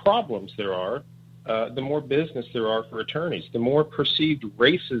problems there are, the more business there are for attorneys. The more perceived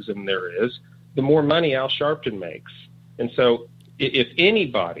racism there is, the more money Al Sharpton makes. And so if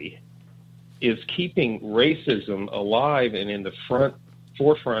anybody is keeping racism alive and in the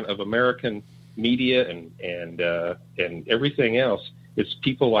forefront of American media and everything else, it's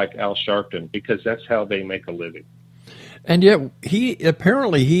people like Al Sharpton, because that's how they make a living. And yet he has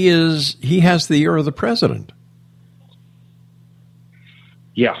the ear of the president.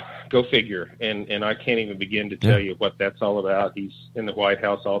 Yeah, go figure. And I can't even begin to tell you what that's all about. He's in the White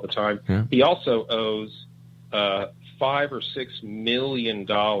House all the time. Yeah. He also owes $5 or $6 million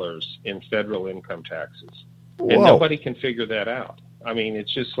in federal income taxes. Whoa. And nobody can figure that out. I mean,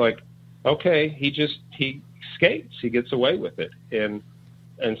 it's just like, okay, he skates, he gets away with it. And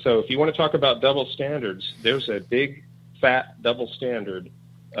so if you want to talk about double standards, there's a big, fat double standard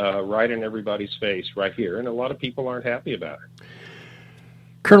right in everybody's face right here. And a lot of people aren't happy about it.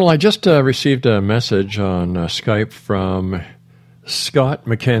 Colonel, I just received a message on Skype from Scott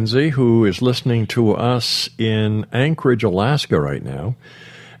McKenzie, who is listening to us in Anchorage, Alaska right now.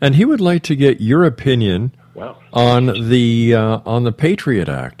 And he would like to get your opinion on the Patriot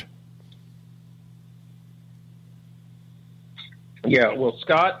Act. Yeah, well,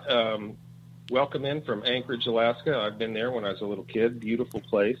 Scott, welcome in from Anchorage, Alaska. I've been there when I was a little kid. Beautiful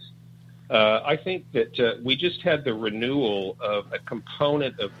place. I think that we just had the renewal of a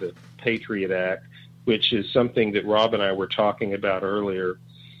component of the Patriot Act, which is something that Rob and I were talking about earlier.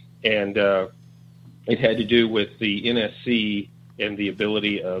 And it had to do with the NSC and the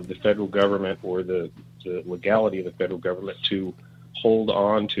ability of the federal government or the legality of the federal government to hold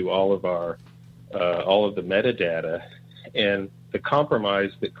on to all of the metadata. And the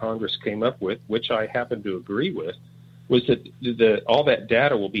compromise that Congress came up with, which I happen to agree with, was that all that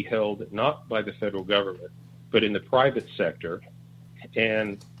data will be held not by the federal government, but in the private sector.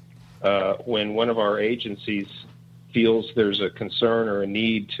 And when one of our agencies feels there's a concern or a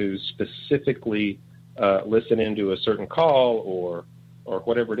need to specifically listen into a certain call or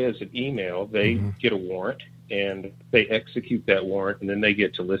whatever it is, an email, they get a warrant and they execute that warrant, and then they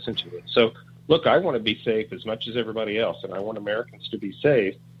get to listen to it. So, look, I want to be safe as much as everybody else, and I want Americans to be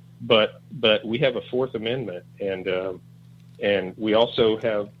safe, but we have a Fourth Amendment, and we also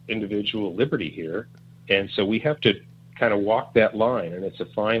have individual liberty here, and so we have to kind of walk that line, and it's a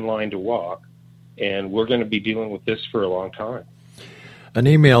fine line to walk, and we're going to be dealing with this for a long time. An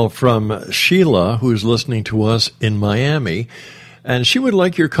email from Sheila, who's listening to us in Miami, and she would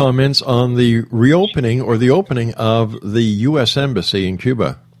like your comments on the reopening or the opening of the U.S. Embassy in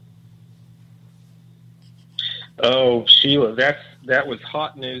Cuba. Oh, Sheila, that was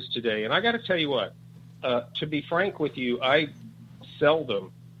hot news today. And I got to tell you what, to be frank with you, I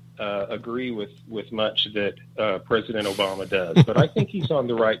seldom agree with much that President Obama does. But I think he's on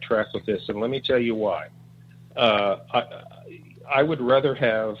the right track with this, and let me tell you why. I would rather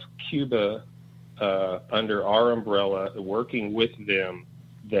have Cuba under our umbrella, working with them,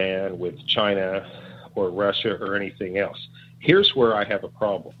 than with China or Russia or anything else. Here's where I have a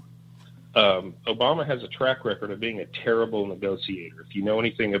problem. Obama has a track record of being a terrible negotiator. If you know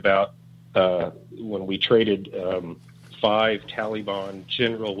anything about when we traded 5 Taliban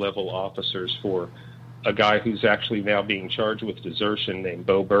general-level officers for a guy who's actually now being charged with desertion named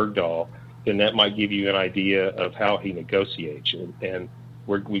Bo Bergdahl, then that might give you an idea of how he negotiates. And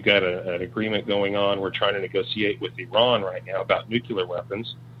we've got an agreement going on. We're trying to negotiate with Iran right now about nuclear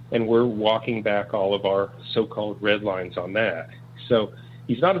weapons, and we're walking back all of our so-called red lines on that. So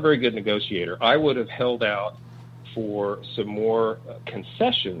he's not a very good negotiator. I would have held out for some more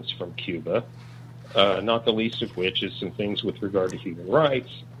concessions from Cuba, not the least of which is some things with regard to human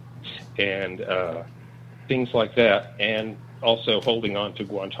rights and things like that, and also holding on to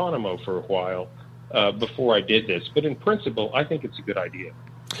Guantanamo for a while before I did this. But in principle, I think it's a good idea.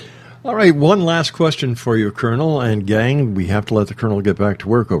 All right, one last question for you, Colonel, and gang. We have to let the Colonel get back to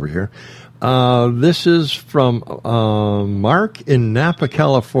work over here. This is from Mark in Napa,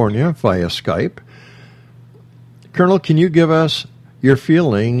 California, via Skype. Colonel, can you give us your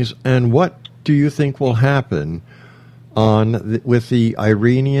feelings and what do you think will happen with the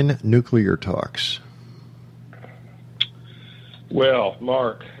Iranian nuclear talks? Well,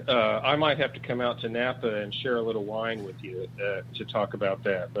 Mark, I might have to come out to Napa and share a little wine with you to talk about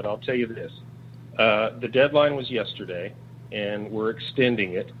that. But I'll tell you this. The deadline was yesterday, and we're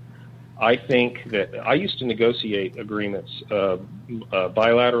extending it. I think that I used to negotiate agreements,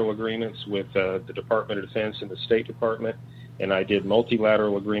 bilateral agreements with the Department of Defense and the State Department, and I did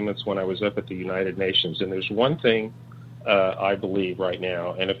multilateral agreements when I was up at the United Nations. And there's one thing I believe right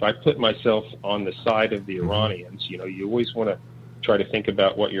now, and if I put myself on the side of the Iranians, you always want to try to think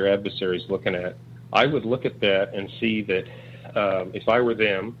about what your adversary is looking at. I would look at that and see that if I were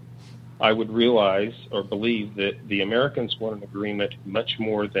them, I would realize or believe that the Americans want an agreement much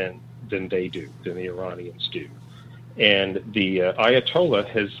more than they do, than the Iranians do. And the Ayatollah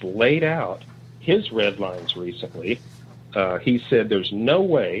has laid out his red lines recently. He said there's no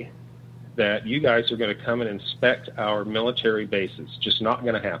way that you guys are going to come and inspect our military bases. Just not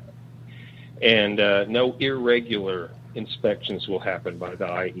going to happen. And no irregular inspections will happen by the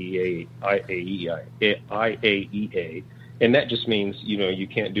IAEA. And that just means, you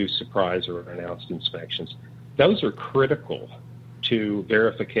can't do surprise or unannounced inspections. Those are critical to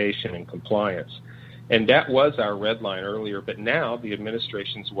verification and compliance. And that was our red line earlier, but now the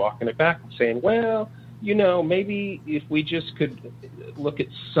administration's walking it back and saying, well, maybe if we just could look at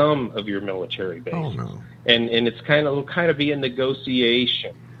some of your military bases. Oh, no. And it's it'll kind of be a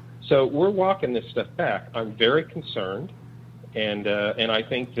negotiation. So we're walking this stuff back. I'm very concerned, and I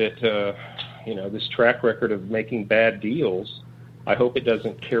think that this track record of making bad deals, I hope it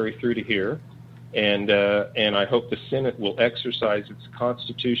doesn't carry through to here, and I hope the Senate will exercise its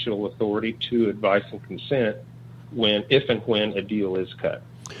constitutional authority to advise and consent if and when a deal is cut.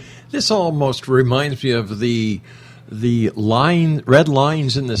 This almost reminds me of the red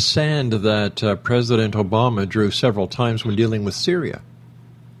lines in the sand that President Obama drew several times when dealing with Syria.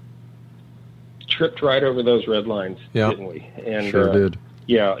 Tripped right over those red lines, didn't we? And, sure did.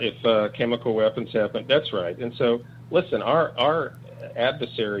 Yeah, if chemical weapons happen, that's right. And so, listen, our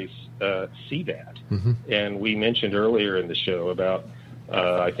adversaries see that. And we mentioned earlier in the show about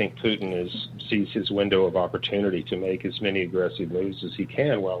I think Putin sees his window of opportunity to make as many aggressive moves as he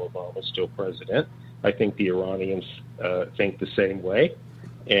can while Obama's still president. I think the Iranians think the same way,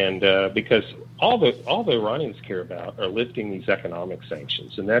 and because all the Iranians care about are lifting these economic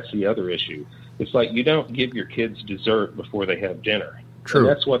sanctions, and that's the other issue. It's like you don't give your kids dessert before they have dinner. True. And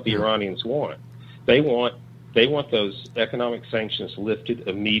that's what the Iranians want. They want those economic sanctions lifted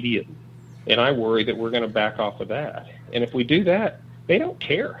immediately, and I worry that we're going to back off of that. And if we do that, they don't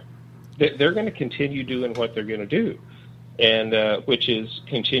care. They're going to continue doing what they're going to do, and which is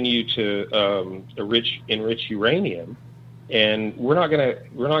continue to enrich uranium. And we're not going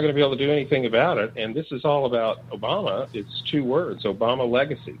to be able to do anything about it. And this is all about Obama. It's two words: Obama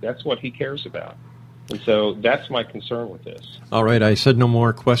legacy. That's what he cares about. And so that's my concern with this. All right, I said no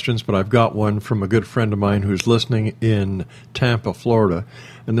more questions, but I've got one from a good friend of mine who's listening in Tampa, Florida,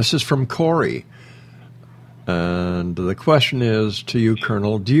 and this is from Corey. And the question is to you,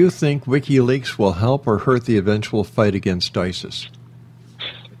 Colonel, do you think WikiLeaks will help or hurt the eventual fight against ISIS?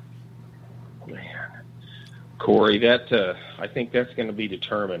 Man, Corey, I think that's going to be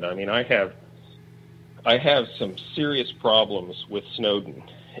determined. I mean, I have some serious problems with Snowden.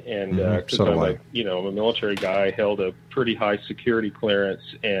 And because I'm a military guy, I held a pretty high security clearance,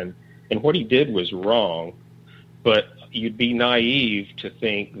 and what he did was wrong. But you'd be naive to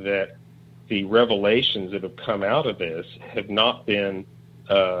think that the revelations that have come out of this have not been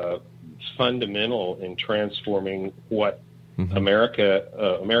fundamental in transforming what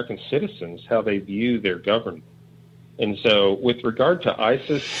American citizens, how they view their government. And so, with regard to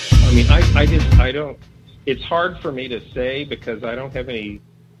ISIS, I mean, I don't. It's hard for me to say because I don't have any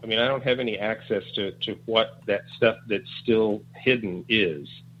access to what that stuff that's still hidden is.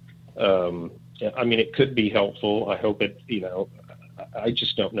 I mean, it could be helpful. I hope it, I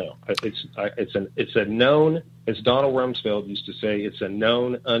just don't know. It's a known, as Donald Rumsfeld used to say, it's a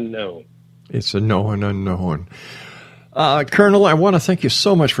known unknown. It's a known unknown. Colonel, I want to thank you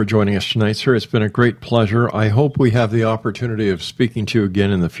so much for joining us tonight, sir. It's been a great pleasure. I hope we have the opportunity of speaking to you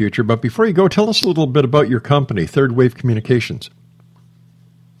again in the future. But before you go, tell us a little bit about your company, Third Wave Communications.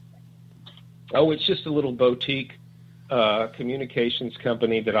 Oh, it's just a little boutique communications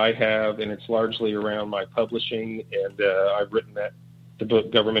company that I have, and it's largely around my publishing. And I've written the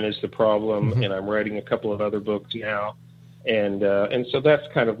book "Government is the Problem," and I'm writing a couple of other books now. And so that's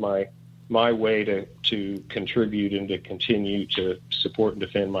kind of my way to contribute and to continue to support and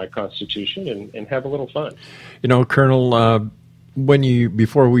defend my Constitution and have a little fun. Colonel,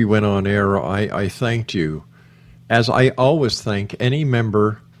 before we went on air, I thanked you, as I always thank any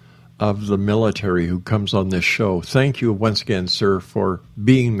member of the military who comes on this show. Thank you once again, sir, for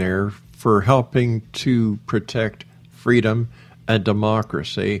being there, for helping to protect freedom and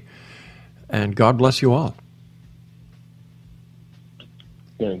democracy. And God bless you all. It's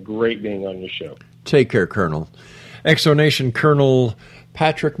been great being on your show. Take care, Colonel. Exonation Colonel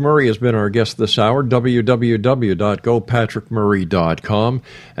Patrick Murray has been our guest this hour, www.gopatrickmurray.com,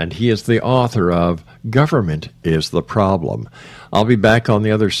 and he is the author of Government is the Problem. I'll be back on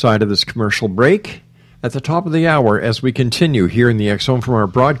the other side of this commercial break at the top of the hour as we continue here in the X-Zone from our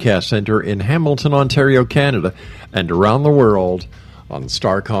broadcast center in Hamilton, Ontario, Canada, and around the world on the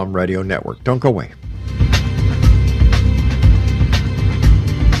Starcom Radio Network. Don't go away.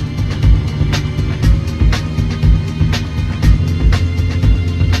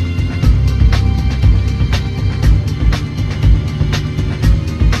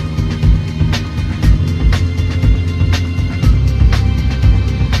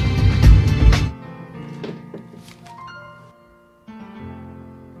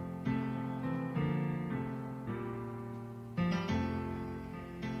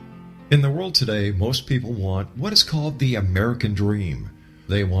 In the world today, most people want what is called the American dream.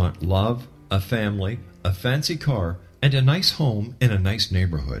 They want love, a family, a fancy car, and a nice home in a nice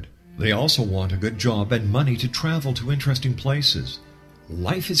neighborhood. They also want a good job and money to travel to interesting places.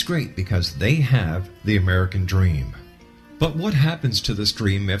 Life is great because they have the American dream. But what happens to this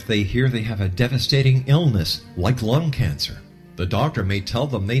dream if they hear they have a devastating illness like lung cancer? The doctor may tell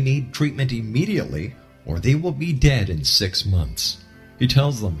them they need treatment immediately or they will be dead in 6 months. He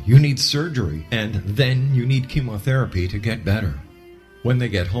tells them, you need surgery, and then you need chemotherapy to get better. When they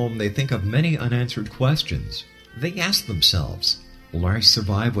get home, they think of many unanswered questions. They ask themselves, will I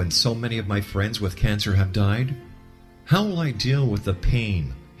survive when so many of my friends with cancer have died? How will I deal with the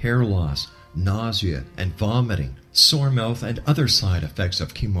pain, hair loss, nausea and vomiting, sore mouth, and other side effects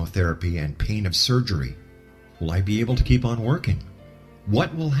of chemotherapy and pain of surgery? Will I be able to keep on working?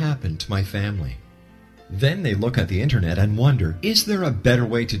 What will happen to my family? Then they look at the internet and wonder, is there a better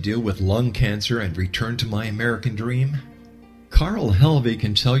way to deal with lung cancer and return to my American dream? Carl Helvey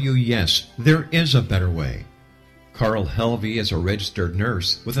can tell you yes, there is a better way. Carl Helvey is a registered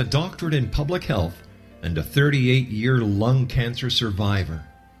nurse with a doctorate in public health and a 38-year lung cancer survivor.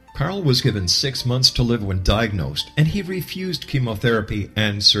 Carl was given 6 months to live when diagnosed, and he refused chemotherapy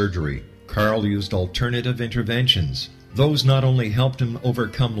and surgery. Carl used alternative interventions. Those not only helped him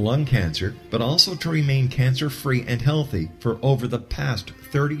overcome lung cancer, but also to remain cancer-free and healthy for over the past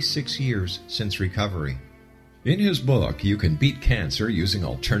 36 years since recovery. In his book, You Can Beat Cancer Using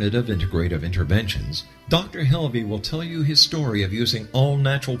Alternative Integrative Interventions, Dr. Helvey will tell you his story of using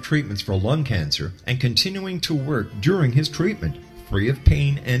all-natural treatments for lung cancer and continuing to work during his treatment. Free of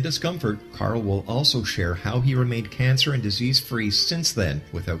pain and discomfort, Carl will also share how he remained cancer and disease-free since then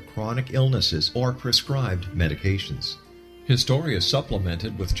without chronic illnesses or prescribed medications. His story is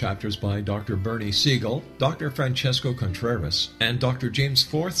supplemented with chapters by Dr. Bernie Siegel, Dr. Francesco Contreras, and Dr. James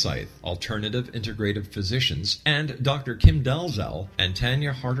Forsyth, alternative integrative physicians, and Dr. Kim Dalzell and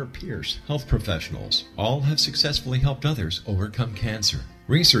Tanya Harder-Pierce, health professionals. All have successfully helped others overcome cancer.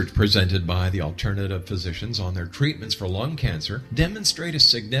 Research presented by the alternative physicians on their treatments for lung cancer demonstrate a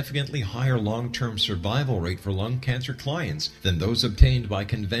significantly higher long-term survival rate for lung cancer clients than those obtained by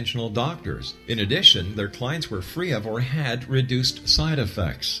conventional doctors. In addition, their clients were free of or had reduced side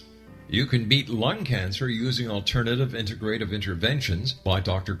effects. You Can Beat Lung Cancer Using Alternative Integrative Interventions by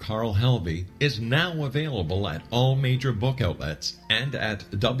Dr. Carl Helvey is now available at all major book outlets and at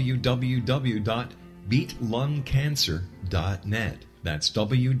www.beatlungcancer.net. That's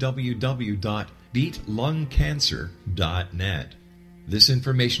www.beatlungcancer.net. This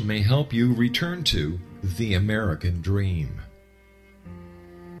information may help you return to the American dream.